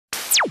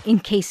in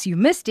case you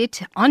missed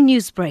it on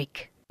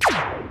Newsbreak.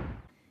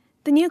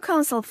 The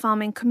Newcastle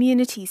farming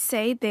community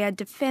say they are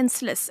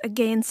defenseless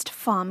against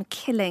farm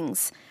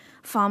killings.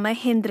 Farmer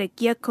Hendrik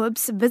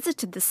Jacobs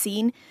visited the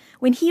scene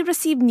when he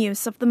received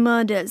news of the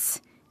murders.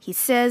 He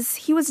says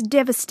he was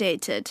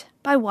devastated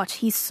by what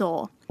he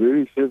saw.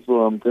 Very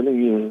fearful, I'm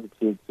telling you.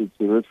 It's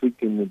horrific,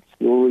 and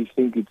you always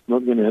think it's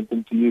not going to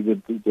happen to you, but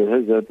it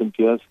has happened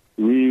to us.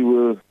 We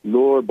were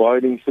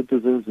law-abiding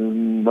citizens,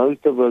 and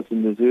most of us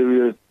in this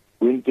area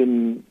went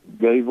and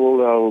gave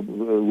all our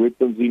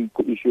weapons in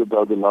issue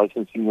about the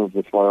licensing of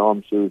the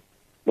firearms. So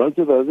most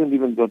of us haven't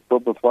even got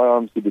proper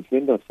firearms to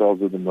defend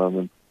ourselves at the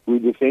moment. We're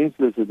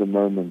defenseless at the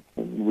moment,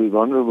 and we're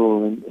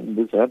vulnerable, and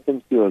this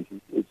happens to us.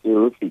 It's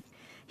horrific.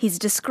 He's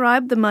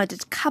described the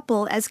murdered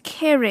couple as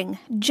caring,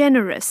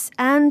 generous,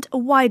 and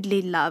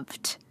widely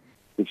loved.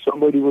 If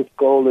somebody was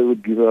cold, they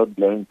would give out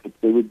blankets,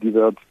 they would give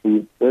out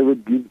food, they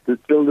would give the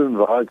children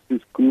rides to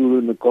school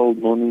in the cold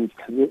mornings.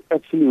 They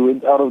actually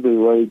went out of their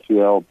way to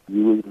help. He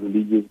was a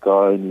religious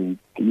guy, and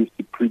he used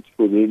to preach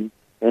for them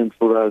and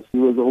for us. He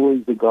was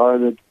always the guy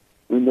that,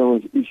 when there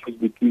was issues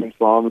between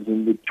farmers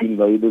and between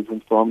labourers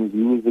and farmers,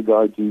 he was the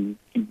guy to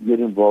get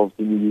involved,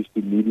 and he used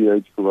to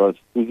mediate for us.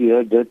 Because he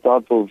had that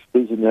type of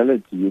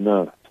personality,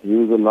 He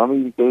was a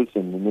loving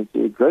person, and it's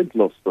a great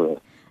loss for us.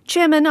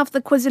 Chairman of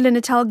the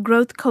KwaZulu-Natal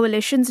Growth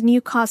Coalition's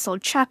Newcastle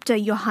chapter,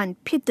 Johan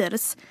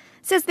Pieters,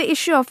 says the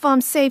issue of farm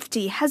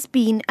safety has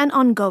been an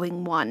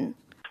ongoing one.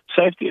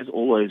 Safety is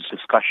always a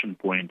discussion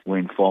point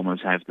when farmers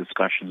have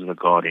discussions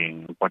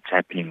regarding what's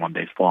happening on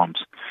their farms.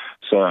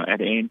 So at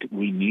the end,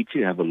 we need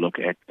to have a look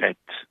at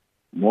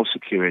more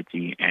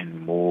security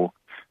and more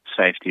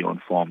safety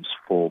on farms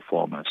for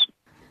farmers.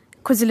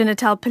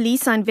 KwaZulu-Natal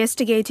police are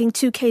investigating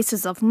 2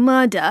 cases of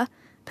murder.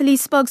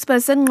 Police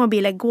spokesperson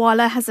Ngobile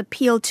Gwala has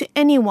appealed to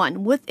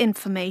anyone with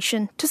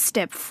information to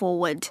step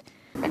forward.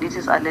 And it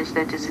is alleged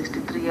that a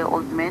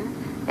 63-year-old man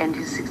and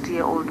his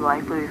 60-year-old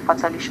wife were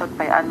fatally shot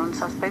by unknown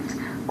suspects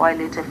while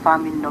at a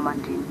farm in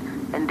Normandien.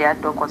 And their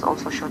dog was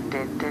also shot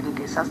dead. And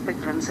the suspect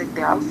ransacked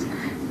the house.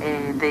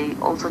 They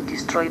also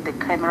destroyed the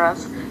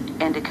cameras,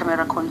 and the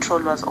camera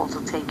control was also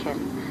taken.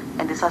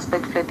 And the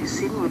suspect fled the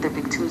scene with the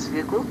victim's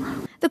vehicle.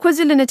 The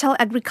KwaZulu-Natal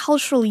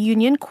Agricultural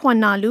Union,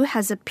 KwaNalu,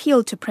 has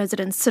appealed to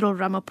President Cyril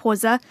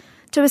Ramaphosa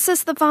to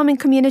assist the farming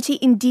community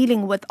in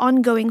dealing with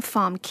ongoing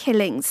farm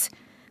killings.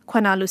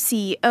 KwaNalu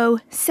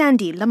CEO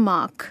Sandy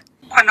Lamarck.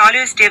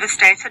 KwaNalu is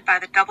devastated by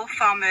the double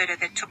farm murder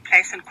that took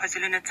place in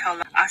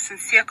KwaZulu-Natal. Our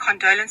sincere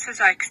condolences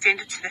are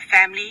extended to the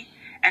family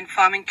and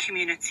farming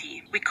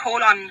community. We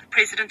call on the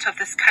President of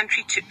this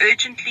country to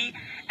urgently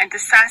and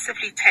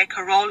decisively take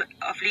a role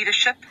of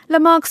leadership.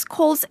 Lamarck's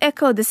calls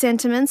echo the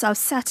sentiments of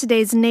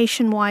Saturday's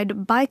nationwide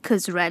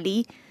bikers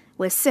rally,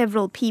 where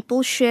several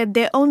people shared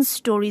their own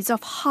stories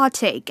of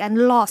heartache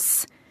and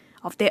loss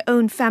of their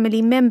own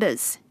family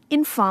members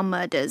in farm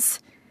murders.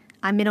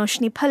 I'm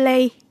Minoshni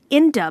Pillay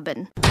in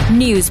Durban.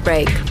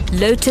 Newsbreak,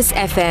 Lotus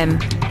FM,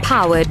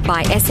 powered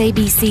by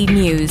SABC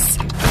News.